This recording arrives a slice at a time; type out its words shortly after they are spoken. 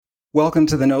Welcome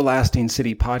to the No Lasting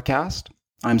City podcast.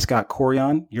 I'm Scott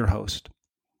Corion, your host.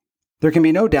 There can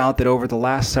be no doubt that over the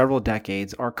last several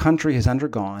decades, our country has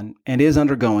undergone and is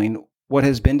undergoing what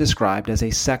has been described as a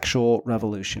sexual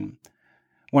revolution.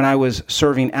 When I was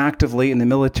serving actively in the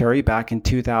military back in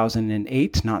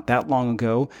 2008, not that long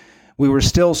ago, we were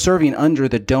still serving under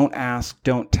the don't ask,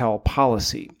 don't tell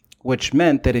policy, which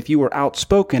meant that if you were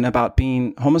outspoken about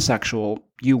being homosexual,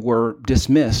 you were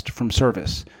dismissed from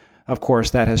service. Of course,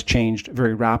 that has changed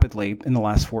very rapidly in the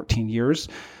last 14 years.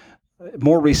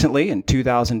 More recently, in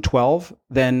 2012,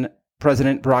 then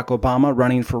President Barack Obama,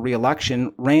 running for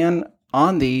re-election, ran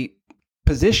on the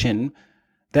position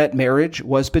that marriage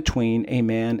was between a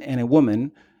man and a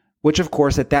woman, which, of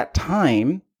course, at that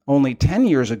time, only 10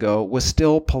 years ago, was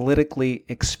still politically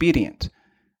expedient.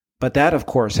 But that, of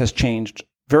course, has changed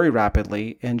very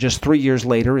rapidly, and just 3 years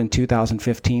later, in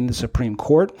 2015, the Supreme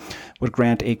Court would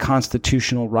grant a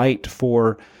constitutional right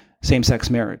for same-sex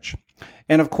marriage.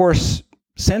 And of course,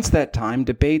 since that time,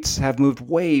 debates have moved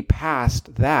way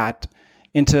past that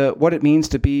into what it means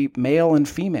to be male and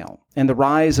female, and the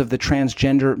rise of the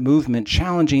transgender movement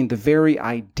challenging the very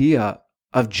idea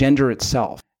of gender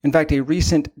itself. In fact, a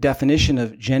recent definition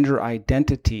of gender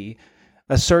identity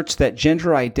asserts that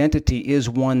gender identity is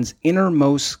one's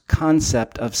innermost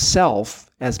concept of self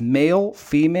as male,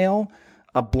 female,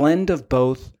 a blend of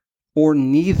both, or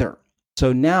neither.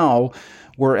 So now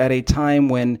we're at a time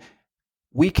when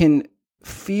we can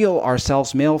feel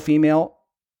ourselves male, female,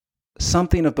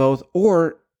 something of both,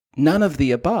 or none of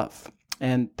the above.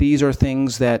 And these are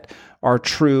things that are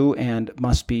true and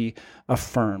must be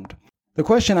affirmed. The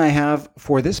question I have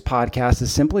for this podcast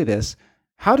is simply this: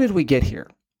 how did we get here?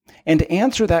 And to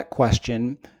answer that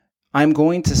question, I'm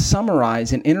going to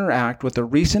summarize and interact with a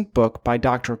recent book by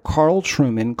Dr. Carl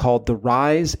Trueman called The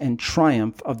Rise and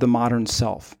Triumph of the Modern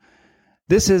Self.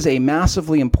 This is a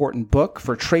massively important book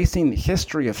for tracing the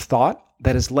history of thought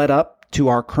that has led up to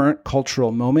our current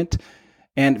cultural moment,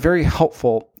 and very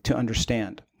helpful to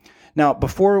understand. Now,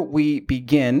 before we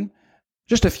begin,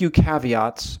 just a few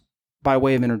caveats by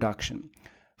way of introduction.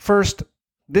 First,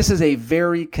 this is a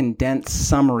very condensed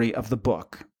summary of the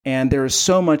book. And there is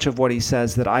so much of what he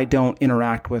says that I don't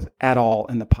interact with at all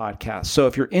in the podcast. So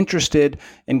if you're interested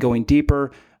in going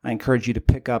deeper, I encourage you to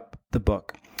pick up the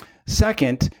book.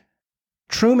 Second,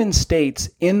 Trueman states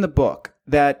in the book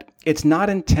that it's not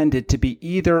intended to be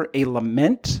either a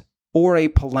lament or a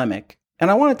polemic. And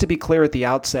I want it to be clear at the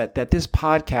outset that this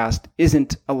podcast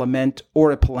isn't a lament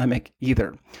or a polemic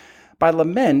either. By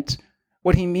lament,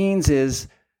 what he means is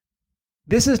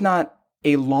this is not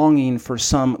a longing for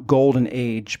some golden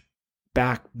age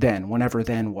back then, whenever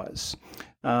then was.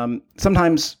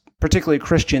 Sometimes, particularly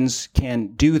Christians can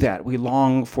do that. We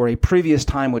long for a previous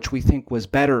time which we think was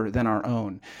better than our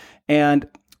own. And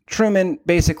Trueman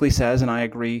basically says, and I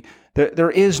agree, that there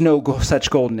is no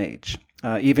such golden age.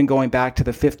 Even going back to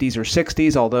the 50s or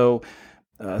 60s, although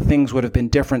things would have been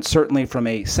different, certainly from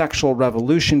a sexual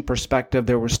revolution perspective,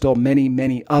 there were still many,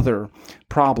 many other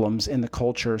problems in the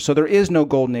culture. So there is no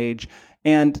golden age.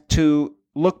 And to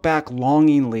look back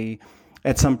longingly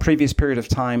at some previous period of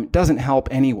time doesn't help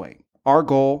anyway. Our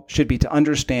goal should be to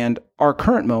understand our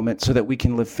current moment so that we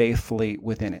can live faithfully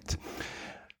within it.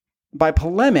 By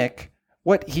polemic,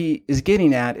 what he is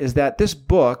getting at is that this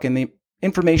book and the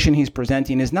information he's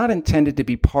presenting is not intended to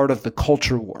be part of the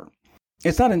culture war.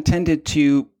 It's not intended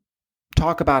to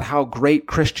talk about how great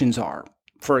Christians are,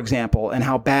 for example, and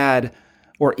how bad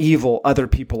or evil other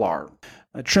people are.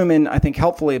 Trueman, I think,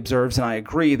 helpfully observes, and I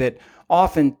agree, that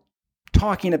often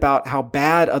talking about how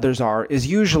bad others are is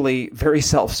usually very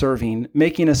self-serving,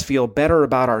 making us feel better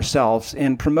about ourselves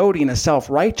and promoting a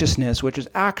self-righteousness which is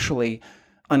actually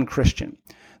unchristian.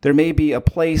 There may be a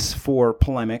place for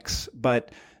polemics,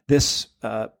 but this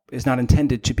is not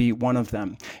intended to be one of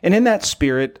them. And in that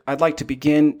spirit, I'd like to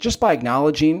begin just by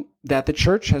acknowledging that the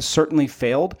church has certainly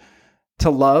failed to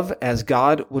love as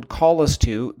God would call us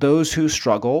to those who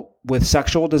struggle with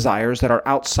sexual desires that are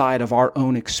outside of our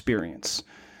own experience.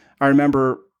 I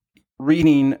remember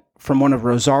reading from one of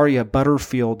Rosaria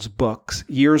Butterfield's books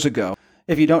years ago.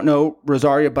 If you don't know,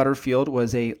 Rosaria Butterfield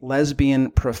was a lesbian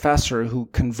professor who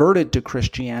converted to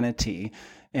Christianity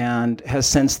and has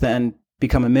since then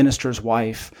become a minister's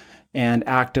wife and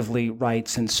actively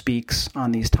writes and speaks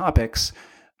on these topics.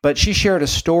 But she shared a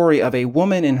story of a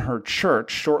woman in her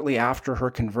church shortly after her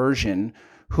conversion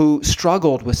who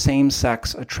struggled with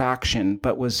same-sex attraction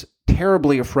but was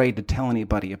terribly afraid to tell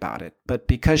anybody about it. But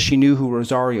because she knew who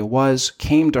Rosaria was,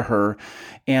 came to her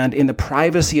and in the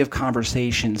privacy of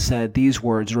conversation said these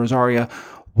words, "Rosaria,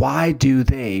 why do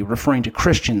they," referring to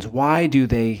Christians, "why do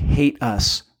they hate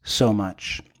us so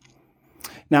much?"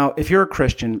 Now, if you're a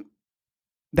Christian,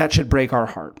 that should break our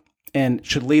heart and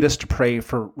should lead us to pray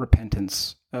for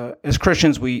repentance. As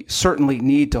Christians, we certainly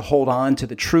need to hold on to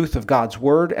the truth of God's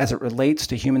word as it relates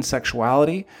to human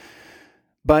sexuality,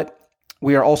 but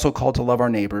we are also called to love our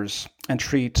neighbors and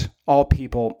treat all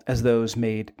people as those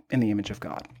made in the image of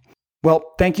God.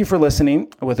 Well, thank you for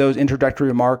listening. With those introductory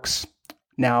remarks,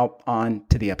 now on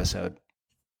to the episode.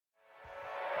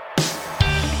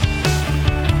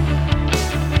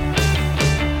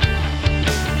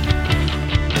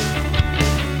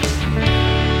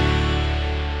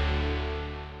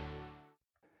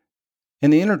 In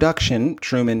the introduction,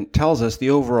 Trueman tells us the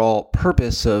overall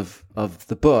purpose of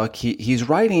the book. He's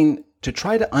writing to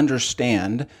try to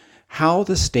understand how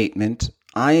the statement,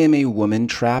 "I am a woman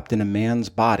trapped in a man's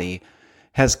body,"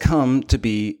 has come to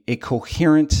be a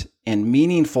coherent and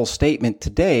meaningful statement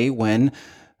today when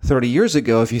 30 years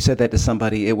ago, if you said that to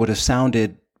somebody, it would have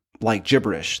sounded like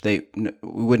gibberish. They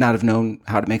would not have known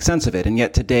how to make sense of it. And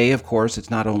yet today, of course,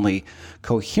 it's not only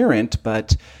coherent,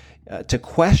 but to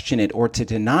question it or to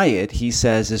deny it, he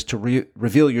says, is to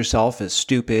reveal yourself as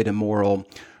stupid, immoral,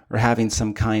 or having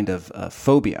some kind of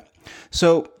phobia.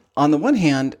 So on the one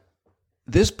hand,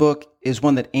 this book is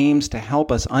one that aims to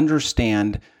help us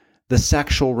understand the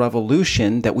sexual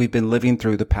revolution that we've been living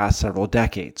through the past several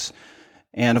decades.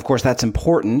 And of course, that's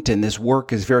important, and this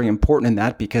work is very important in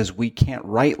that because we can't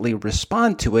rightly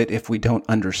respond to it if we don't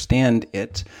understand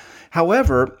it.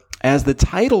 However, as the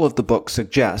title of the book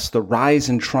suggests, The Rise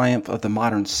and Triumph of the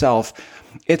Modern Self,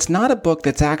 it's not a book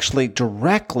that's actually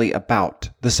directly about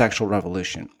the sexual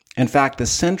revolution. In fact, the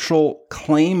central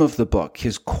claim of the book,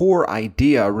 his core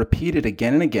idea, repeated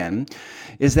again and again,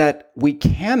 is that we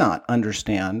cannot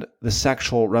understand the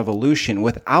sexual revolution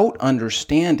without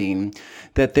understanding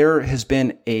that there has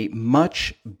been a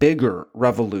much bigger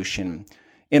revolution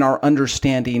in our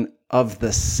understanding of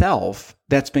the self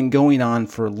that's been going on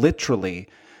for literally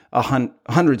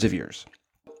hundreds of years.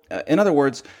 In other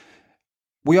words,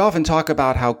 we often talk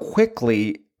about how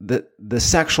quickly the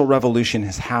sexual revolution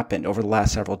has happened over the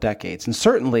last several decades. And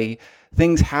certainly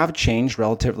things have changed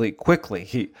relatively quickly.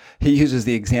 He uses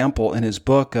the example in his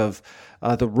book of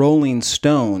the Rolling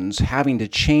Stones having to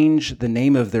change the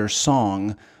name of their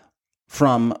song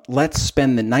from "Let's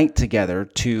Spend the Night Together"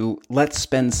 to "Let's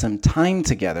Spend Some Time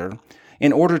Together"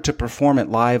 in order to perform it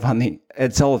live on the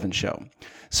Ed Sullivan Show.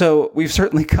 So we've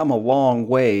certainly come a long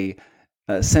way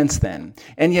since then.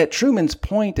 And yet Trueman's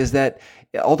point is that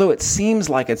although it seems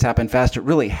like it's happened fast, it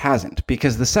really hasn't,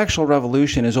 because the sexual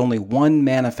revolution is only one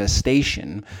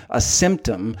manifestation, a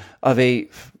symptom of a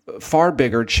far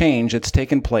bigger change that's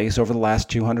taken place over the last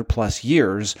 200 plus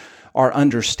years, our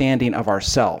understanding of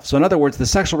ourselves. So in other words, the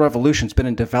sexual revolution's been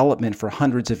in development for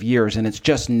hundreds of years, and it's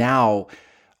just now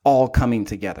all coming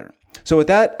together. So with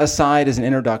that aside as an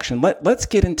introduction, let's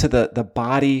get into the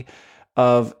body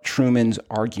of Trueman's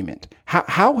argument.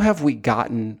 How have we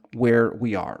gotten where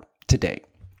we are today?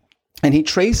 And he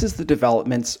traces the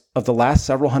developments of the last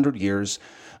several hundred years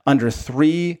under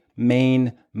three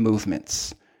main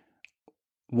movements.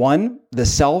 One, the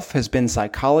self has been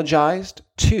psychologized.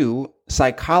 Two,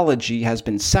 psychology has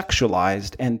been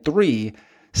sexualized. And three,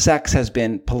 sex has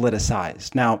been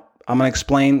politicized. Now, I'm going to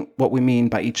explain what we mean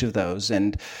by each of those.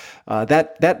 And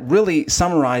that really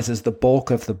summarizes the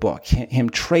bulk of the book, him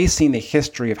tracing the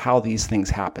history of how these things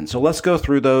happen. So let's go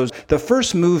through those. The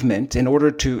first movement, in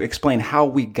order to explain how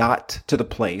we got to the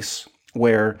place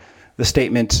where the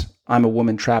statement, "I'm a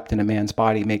woman trapped in a man's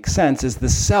body," makes sense, is the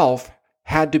self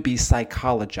had to be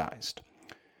psychologized.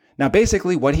 Now,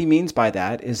 basically what he means by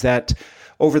that is that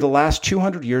over the last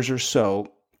 200 years or so,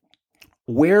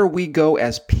 where we go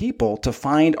as people to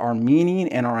find our meaning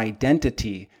and our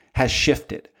identity has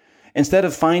shifted. Instead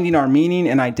of finding our meaning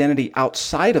and identity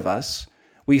outside of us,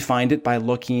 we find it by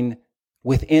looking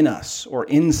within us or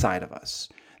inside of us.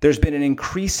 There's been an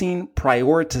increasing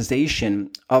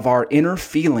prioritization of our inner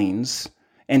feelings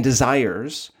and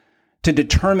desires to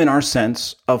determine our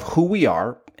sense of who we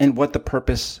are and what the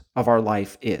purpose of our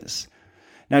life is.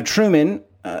 Now, Trueman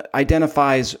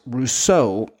identifies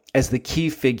Rousseau as the key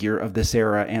figure of this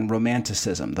era and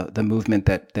Romanticism, the movement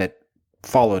that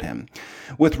followed him.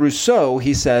 With Rousseau,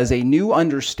 he says, a new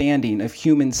understanding of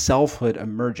human selfhood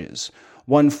emerges,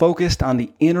 one focused on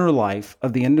the inner life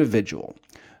of the individual,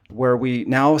 where we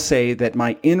now say that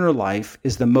my inner life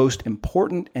is the most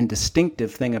important and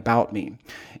distinctive thing about me.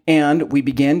 And we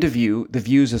began to view the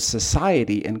views of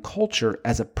society and culture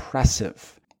as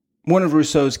oppressive. One of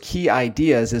Rousseau's key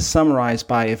ideas is summarized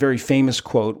by a very famous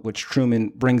quote, which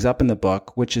Trueman brings up in the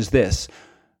book, which is this: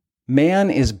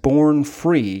 "Man is born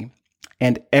free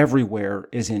and everywhere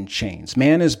is in chains.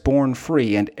 Man is born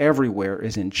free and everywhere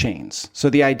is in chains. So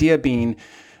the idea being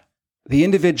the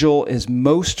individual is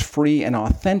most free and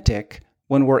authentic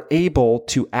when we're able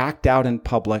to act out in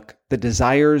public the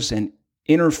desires and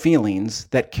inner feelings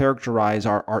that characterize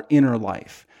our inner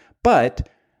life. But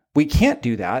we can't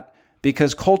do that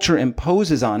because culture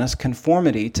imposes on us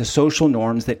conformity to social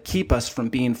norms that keep us from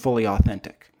being fully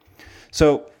authentic.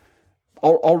 So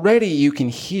already you can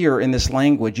hear in this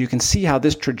language, you can see how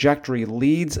this trajectory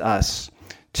leads us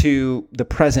to the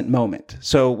present moment.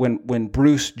 So when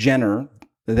Bruce Jenner,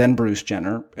 then Bruce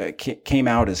Jenner, came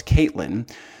out as Caitlyn,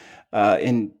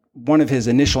 in one of his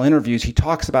initial interviews, he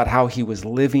talks about how he was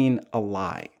living a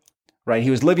lie, right? He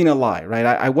was living a lie, right?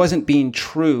 I wasn't being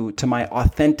true to my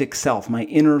authentic self, my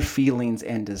inner feelings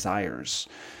and desires.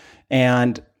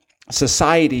 And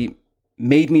society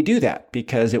made me do that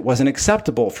because it wasn't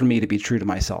acceptable for me to be true to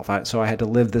myself. So I had to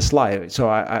live this lie. So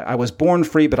I was born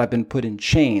free, but I've been put in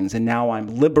chains, and now I'm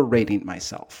liberating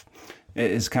myself,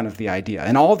 is kind of the idea.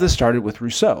 And all of this started with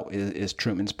Rousseau, is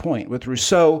Truman's point. With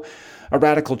Rousseau, a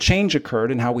radical change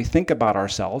occurred in how we think about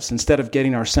ourselves. Instead of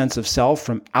getting our sense of self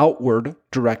from outward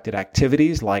directed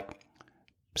activities like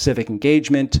civic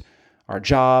engagement, our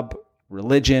job,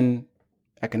 religion,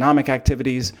 economic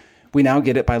activities, we now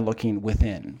get it by looking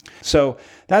within. So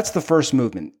that's the first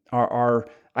movement. Our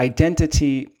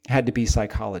identity had to be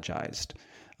psychologized.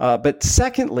 But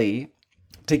secondly,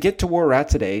 to get to where we're at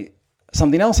today,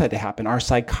 something else had to happen. Our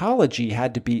psychology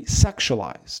had to be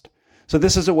sexualized. So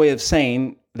this is a way of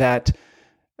saying that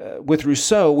with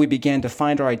Rousseau, we began to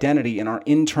find our identity in our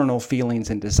internal feelings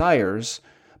and desires.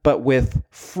 But with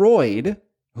Freud,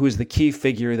 who is the key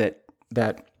figure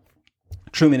that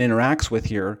Truman interacts with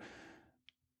here,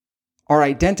 our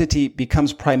identity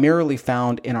becomes primarily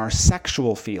found in our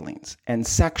sexual feelings and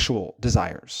sexual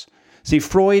desires. See,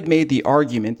 Freud made the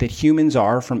argument that humans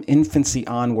are, from infancy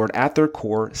onward, at their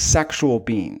core, sexual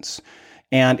beings.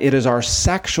 And it is our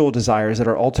sexual desires that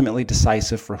are ultimately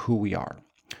decisive for who we are.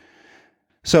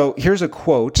 So here's a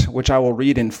quote, which I will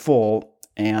read in full,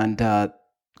 and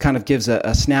kind of gives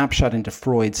a snapshot into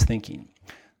Freud's thinking.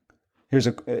 This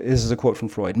is a quote from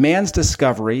Freud. Man's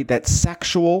discovery that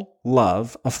sexual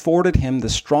love afforded him the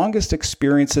strongest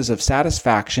experiences of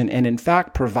satisfaction and in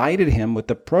fact provided him with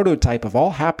the prototype of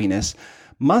all happiness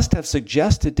must have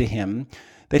suggested to him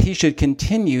that he should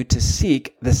continue to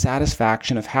seek the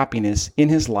satisfaction of happiness in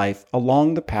his life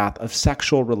along the path of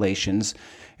sexual relations,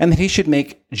 and that he should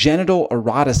make genital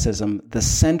eroticism the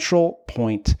central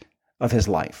point of his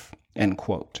life, end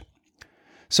quote.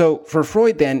 So for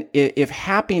Freud then, if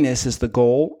happiness is the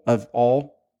goal of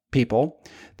all people,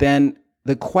 then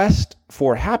the quest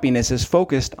for happiness is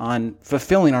focused on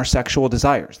fulfilling our sexual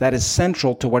desires. That is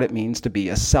central to what it means to be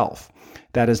a self.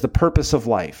 That is the purpose of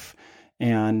life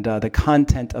and the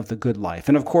content of the good life.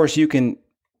 And of course, you can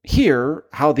hear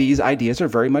how these ideas are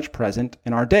very much present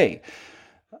in our day.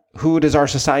 Who does our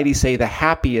society say the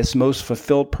happiest, most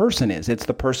fulfilled person is? It's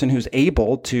the person who's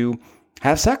able to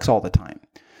have sex all the time.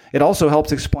 It also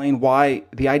helps explain why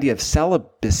the idea of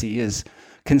celibacy is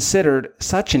considered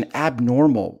such an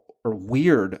abnormal or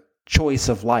weird choice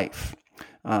of life.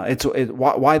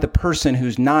 Why the person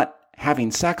who's not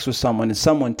having sex with someone is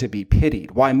someone to be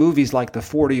pitied. Why movies like The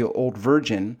 40-Year-Old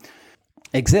Virgin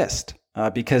exist,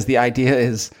 because the idea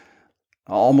is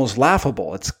almost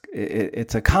laughable.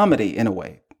 It's a comedy in a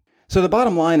way. So the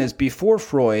bottom line is, before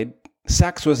Freud,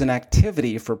 sex was an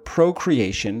activity for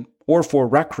procreation or for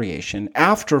recreation.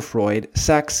 After Freud,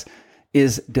 sex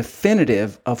is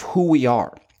definitive of who we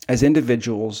are as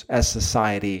individuals, as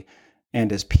society,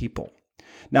 and as people.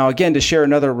 Now, again, to share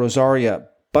another Rosaria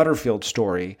Butterfield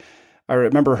story, I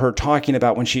remember her talking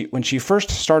about when she first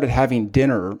started having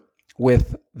dinner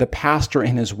with the pastor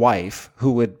and his wife,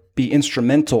 who would be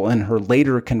instrumental in her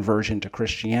later conversion to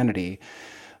Christianity.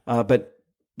 But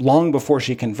long before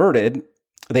she converted,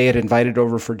 they had invited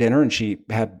over for dinner, and she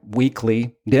had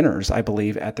weekly dinners, I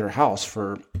believe, at their house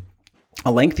for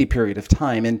a lengthy period of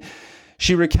time. And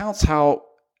she recounts how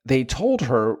they told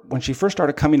her when she first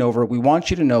started coming over, we want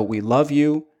you to know we love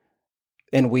you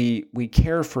and we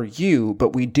care for you,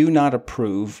 but we do not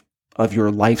approve of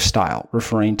your lifestyle,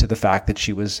 referring to the fact that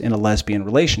she was in a lesbian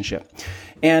relationship.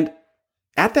 And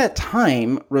at that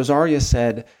time, Rosaria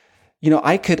said,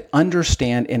 I could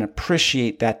understand and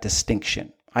appreciate that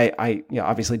distinction. I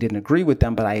obviously didn't agree with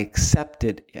them, but I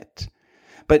accepted it.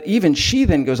 But even she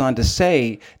then goes on to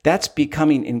say that's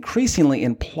becoming increasingly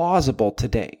implausible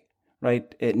today,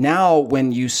 right? Now,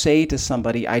 when you say to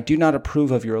somebody, I do not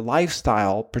approve of your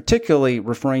lifestyle, particularly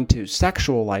referring to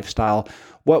sexual lifestyle,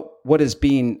 what is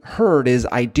being heard is,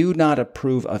 I do not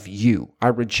approve of you. I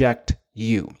reject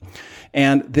you.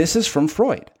 And this is from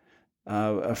Freud.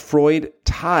 Freud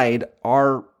tied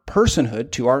our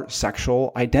personhood to our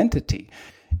sexual identity.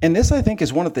 And this, I think,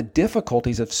 is one of the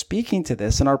difficulties of speaking to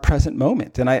this in our present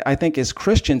moment. And I think as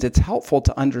Christians, it's helpful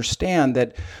to understand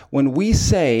that when we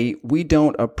say we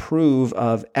don't approve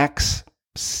of X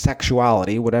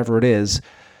sexuality, whatever it is,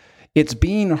 it's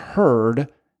being heard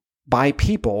by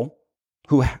people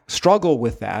who struggle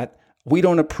with that. We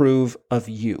don't approve of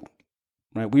you,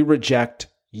 right? We reject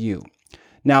you.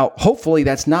 Now, hopefully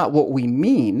that's not what we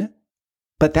mean,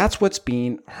 but that's what's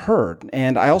being heard.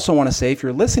 And I also want to say, if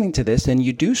you're listening to this and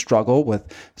you do struggle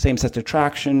with same-sex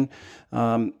attraction,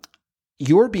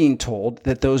 you're being told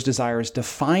that those desires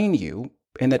define you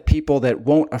and that people that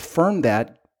won't affirm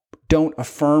that don't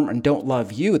affirm and don't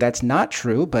love you. That's not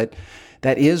true, but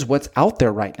that is what's out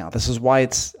there right now. This is why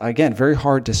it's, again, very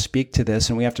hard to speak to this,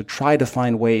 and we have to try to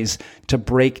find ways to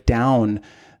break down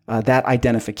that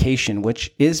identification,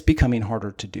 which is becoming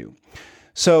harder to do.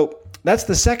 So that's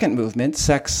the second movement.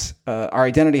 Our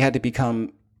identity had to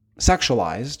become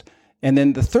sexualized. And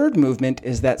then the third movement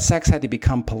is that sex had to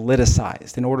become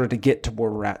politicized in order to get to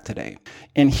where we're at today.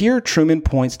 And here Truman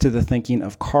points to the thinking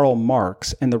of Karl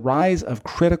Marx and the rise of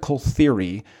critical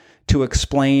theory to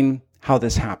explain how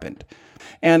this happened.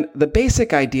 And the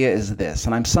basic idea is this,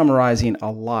 and I'm summarizing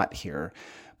a lot here,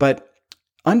 but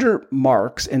under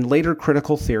Marx and later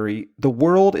critical theory, the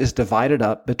world is divided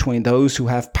up between those who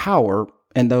have power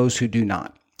and those who do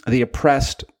not, the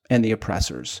oppressed and the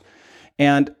oppressors.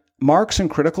 And Marx and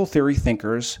critical theory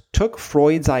thinkers took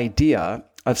Freud's idea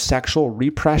of sexual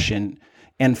repression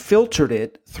and filtered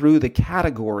it through the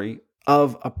category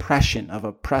of oppression, of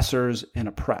oppressors and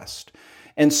oppressed.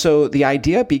 And so the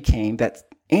idea became that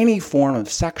any form of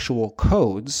sexual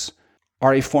codes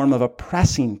are a form of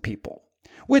oppressing people,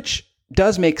 which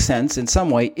does make sense in some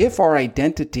way if our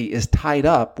identity is tied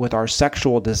up with our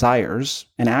sexual desires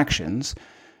and actions,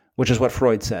 which is what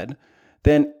Freud said.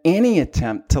 Then any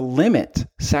attempt to limit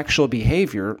sexual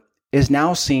behavior is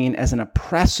now seen as an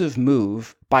oppressive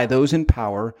move by those in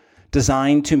power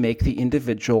designed to make the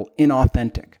individual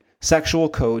inauthentic. Sexual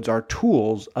codes are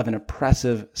tools of an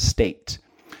oppressive state.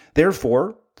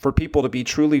 Therefore, for people to be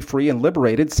truly free and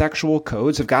liberated, sexual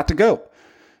codes have got to go.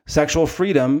 Sexual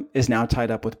freedom is now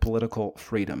tied up with political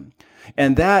freedom.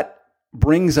 And that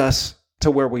brings us to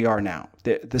where we are now.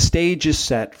 The stage is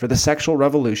set for the sexual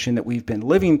revolution that we've been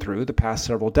living through the past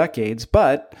several decades.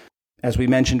 But as we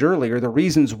mentioned earlier, the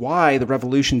reasons why the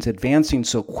revolution's advancing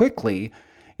so quickly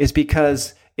is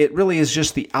because it really is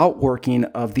just the outworking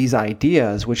of these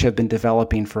ideas which have been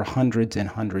developing for hundreds and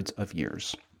hundreds of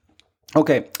years.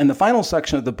 Okay, in the final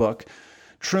section of the book,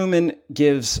 Truman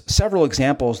gives several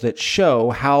examples that show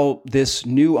how this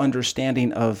new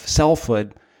understanding of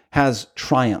selfhood has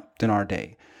triumphed in our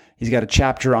day. He's got a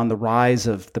chapter on the rise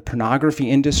of the pornography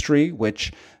industry,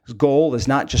 which his goal is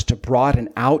not just to broaden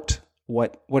out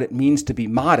what it means to be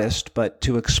modest, but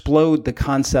to explode the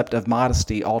concept of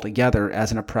modesty altogether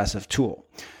as an oppressive tool.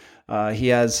 He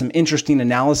has some interesting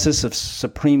analysis of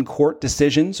Supreme Court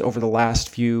decisions over the last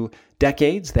few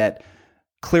decades that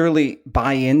clearly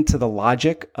buy into the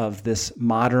logic of this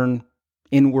modern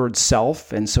inward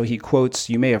self. And so he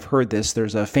quotes, you may have heard this,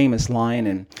 there's a famous line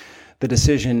in the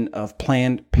decision of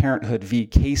Planned Parenthood v.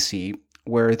 Casey,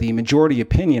 where the majority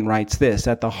opinion writes this: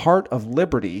 at the heart of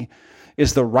liberty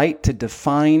is the right to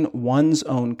define one's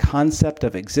own concept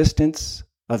of existence,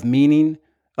 of meaning,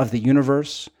 of the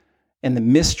universe, and the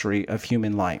mystery of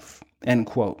human life, end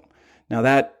quote. Now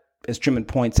that, as Truman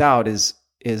points out, is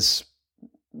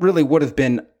really would have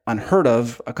been unheard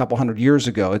of a couple hundred years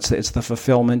ago. It's the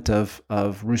fulfillment of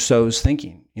Rousseau's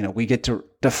thinking. We get to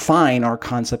define our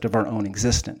concept of our own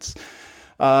existence.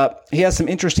 He has some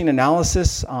interesting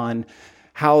analysis on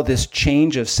how this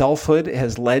change of selfhood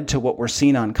has led to what we're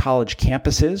seeing on college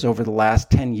campuses over the last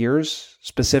 10 years,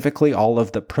 specifically all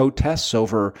of the protests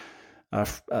over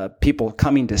people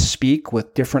coming to speak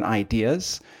with different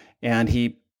ideas. And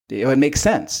it makes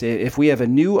sense. If we have a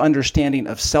new understanding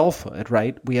of selfhood,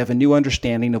 right, we have a new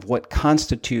understanding of what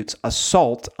constitutes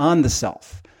assault on the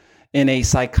self. In a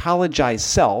psychologized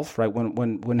self, right,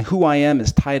 when who I am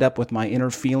is tied up with my inner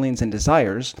feelings and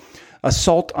desires,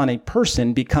 assault on a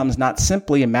person becomes not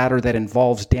simply a matter that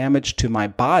involves damage to my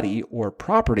body or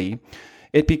property.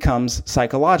 It becomes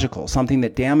psychological, something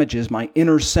that damages my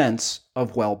inner sense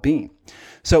of well-being.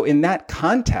 So in that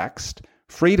context,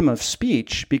 freedom of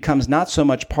speech becomes not so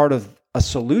much part of a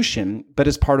solution, but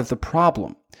is part of the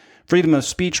problem. Freedom of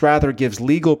speech rather gives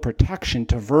legal protection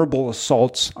to verbal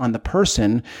assaults on the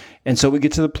person. And so we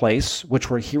get to the place which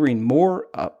we're hearing more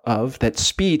of, that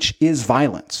speech is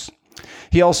violence.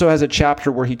 He also has a chapter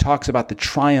where he talks about the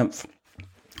triumph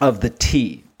of the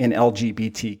T in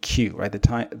LGBTQ, right?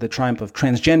 The triumph of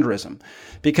transgenderism.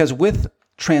 Because with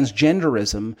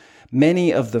transgenderism,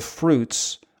 many of the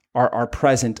fruits are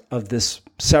present of this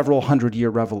several hundred-year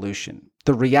revolution.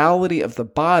 The reality of the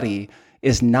body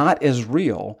is not as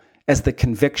real as the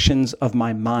convictions of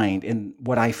my mind and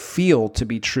what I feel to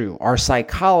be true. Our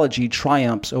psychology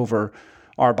triumphs over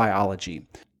our biology.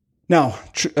 Now,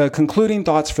 concluding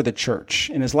thoughts for the church.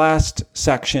 In his last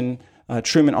section,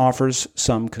 Trueman offers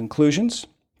some conclusions.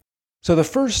 So the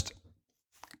first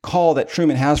call that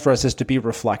Trueman has for us is to be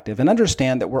reflective and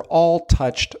understand that we're all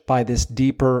touched by this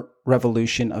deeper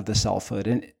revolution of the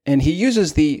selfhood. And he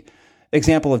uses the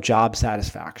example of job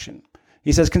satisfaction.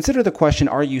 He says, consider the question,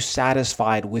 are you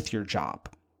satisfied with your job?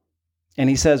 And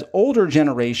he says, older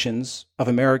generations of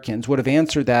Americans would have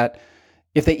answered that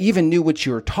if they even knew what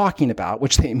you were talking about,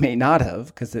 which they may not have,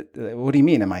 because what do you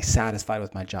mean, am I satisfied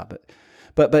with my job?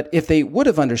 But if they would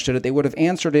have understood it, they would have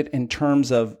answered it in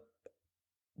terms of,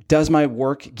 does my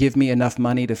work give me enough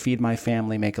money to feed my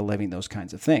family, make a living, those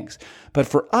kinds of things. But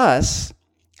for us,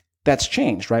 that's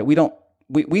changed, right?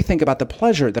 We think about the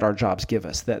pleasure that our jobs give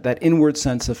us, that inward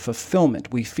sense of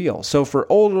fulfillment we feel. So for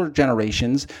older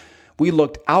generations, we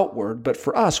looked outward, but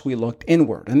for us, we looked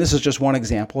inward. And this is just one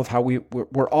example of how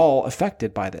we're all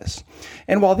affected by this.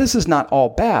 And while this is not all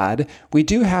bad, we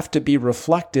do have to be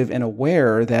reflective and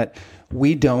aware that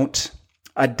we don't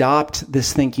adopt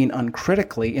this thinking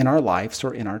uncritically in our lives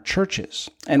or in our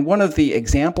churches. And one of the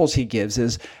examples he gives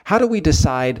is, how do we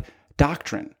decide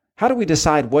doctrine? How do we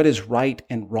decide what is right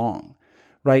and wrong,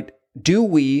 right? Do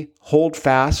we hold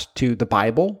fast to the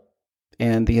Bible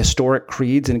and the historic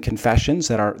creeds and confessions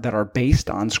that are based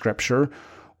on Scripture,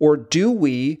 or do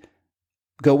we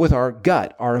go with our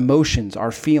gut, our emotions,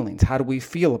 our feelings? How do we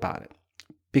feel about it?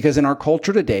 Because in our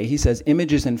culture today, he says,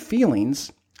 images and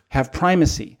feelings have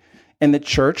primacy. And the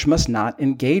church must not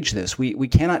engage this. We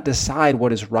cannot decide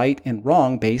what is right and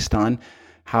wrong based on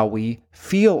how we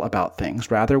feel about things.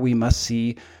 Rather, we must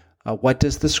see what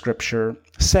does the Scripture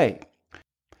say.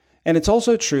 And it's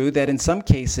also true that in some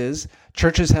cases,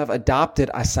 churches have adopted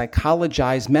a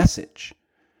psychologized message.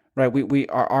 Right?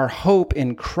 Our hope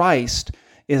in Christ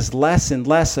is less and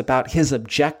less about his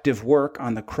objective work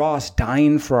on the cross,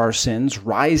 dying for our sins,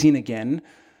 rising again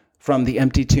from the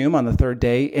empty tomb on the third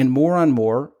day, and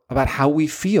more about how we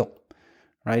feel,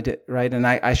 right? And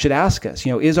I should ask us,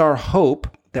 is our hope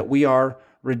that we are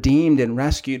redeemed and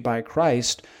rescued by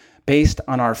Christ based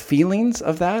on our feelings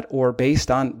of that, or based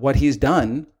on what he's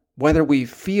done, whether we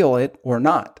feel it or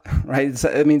not, right?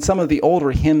 Some of the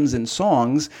older hymns and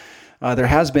songs, there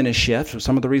has been a shift.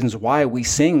 Some of the reasons why we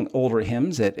sing older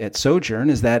hymns at Sojourn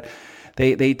is that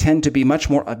they tend to be much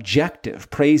more objective,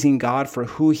 praising God for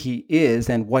who he is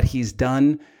and what he's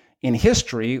done in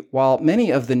history, while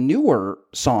many of the newer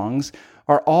songs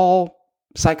are all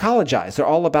psychologized. They're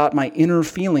all about my inner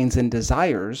feelings and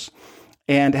desires,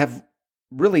 and have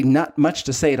really not much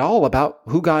to say at all about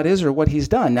who God is or what he's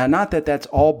done. Now, not that that's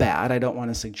all bad. I don't want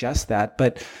to suggest that,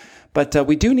 but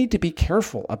we do need to be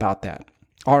careful about that.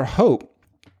 Our hope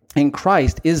in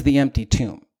Christ is the empty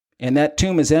tomb. And that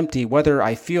tomb is empty whether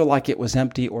I feel like it was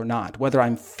empty or not, whether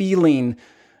I'm feeling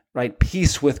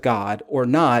peace with God or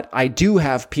not. I do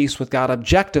have peace with God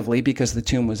objectively because the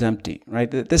tomb was empty, right?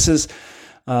 This is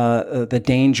the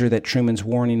danger that Trueman's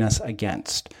warning us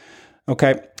against.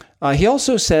 Okay. He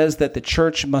also says that the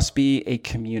church must be a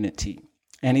community.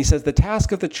 And he says the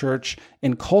task of the church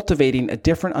in cultivating a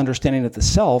different understanding of the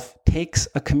self takes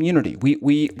a community.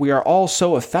 We are all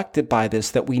so affected by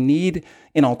this that we need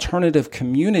an alternative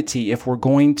community if we're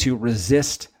going to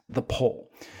resist the pull.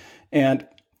 And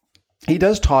he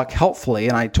does talk helpfully,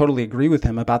 and I totally agree with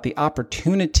him, about the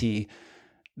opportunity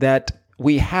that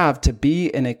we have to be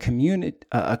in a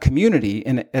community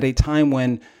at a time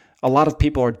when a lot of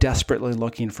people are desperately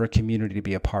looking for a community to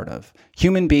be a part of.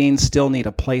 Human beings still need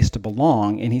a place to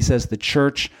belong, and he says the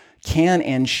church can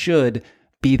and should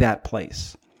be that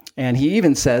place. And he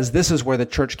even says this is where the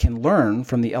church can learn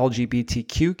from the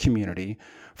LGBTQ community.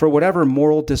 For whatever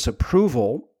moral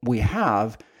disapproval we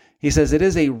have, he says it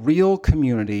is a real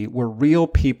community where real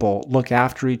people look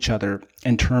after each other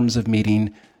in terms of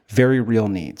meeting very real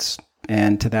needs.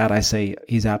 And to that I say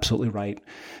he's absolutely right.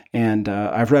 And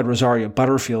I've read Rosaria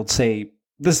Butterfield say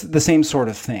the same sort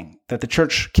of thing, that the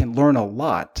church can learn a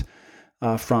lot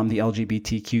from the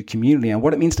LGBTQ community and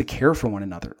what it means to care for one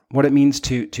another, what it means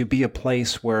to be a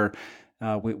place where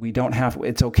we don't have,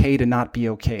 it's okay to not be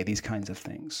okay, these kinds of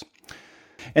things.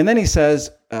 And then he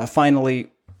says,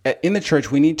 finally, in the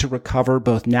church, we need to recover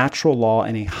both natural law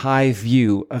and a high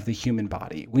view of the human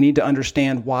body. We need to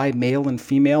understand why male and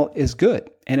female is good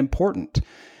and important,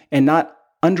 and not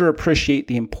underappreciate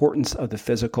the importance of the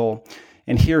physical.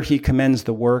 And here he commends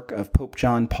the work of Pope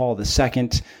John Paul II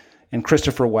and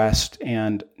Christopher West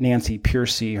and Nancy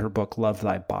Pearcey, her book, Love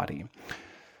Thy Body.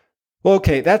 Well,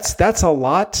 okay, that's a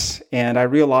lot, and I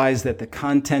realize that the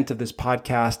content of this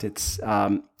podcast,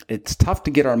 it's tough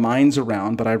to get our minds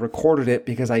around, but I recorded it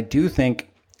because I do think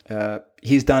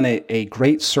he's done a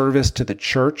great service to the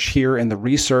church here in the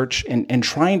research and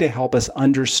trying to help us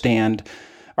understand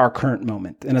our current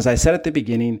moment. And as I said at the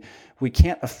beginning, we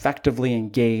can't effectively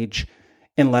engage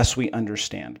unless we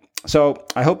understand. So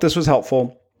I hope this was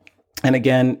helpful. And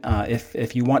again,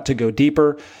 if you want to go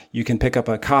deeper, you can pick up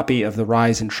a copy of The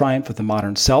Rise and Triumph of the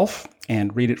Modern Self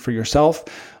and read it for yourself.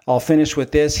 I'll finish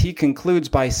with this. He concludes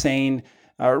by saying,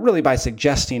 by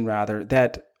suggesting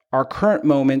that our current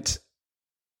moment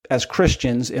as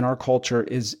Christians in our culture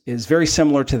is very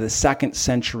similar to the second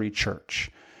century church,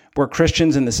 where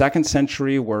Christians in the second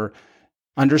century were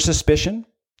under suspicion.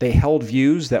 They held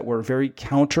views that were very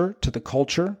counter to the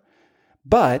culture,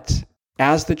 but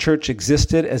as the church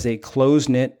existed as a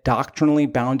close-knit, doctrinally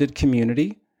bounded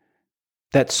community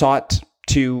that sought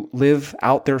to live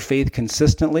out their faith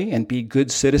consistently and be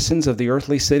good citizens of the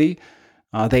earthly city,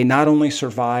 they not only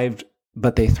survived,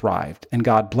 but they thrived. And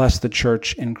God blessed the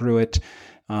church and grew it.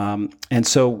 And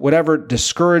so whatever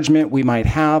discouragement we might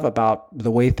have about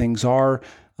the way things are,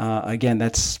 again,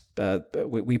 that's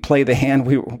we play the hand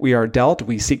we are dealt.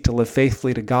 We seek to live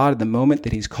faithfully to God in the moment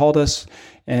that He's called us.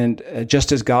 And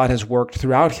just as God has worked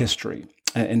throughout history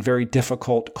in very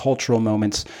difficult cultural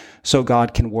moments, so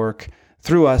God can work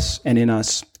through us and in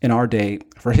us in our day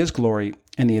for His glory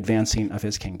and the advancing of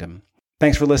His kingdom.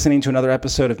 Thanks for listening to another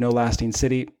episode of No Lasting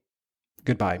City.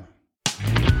 Goodbye.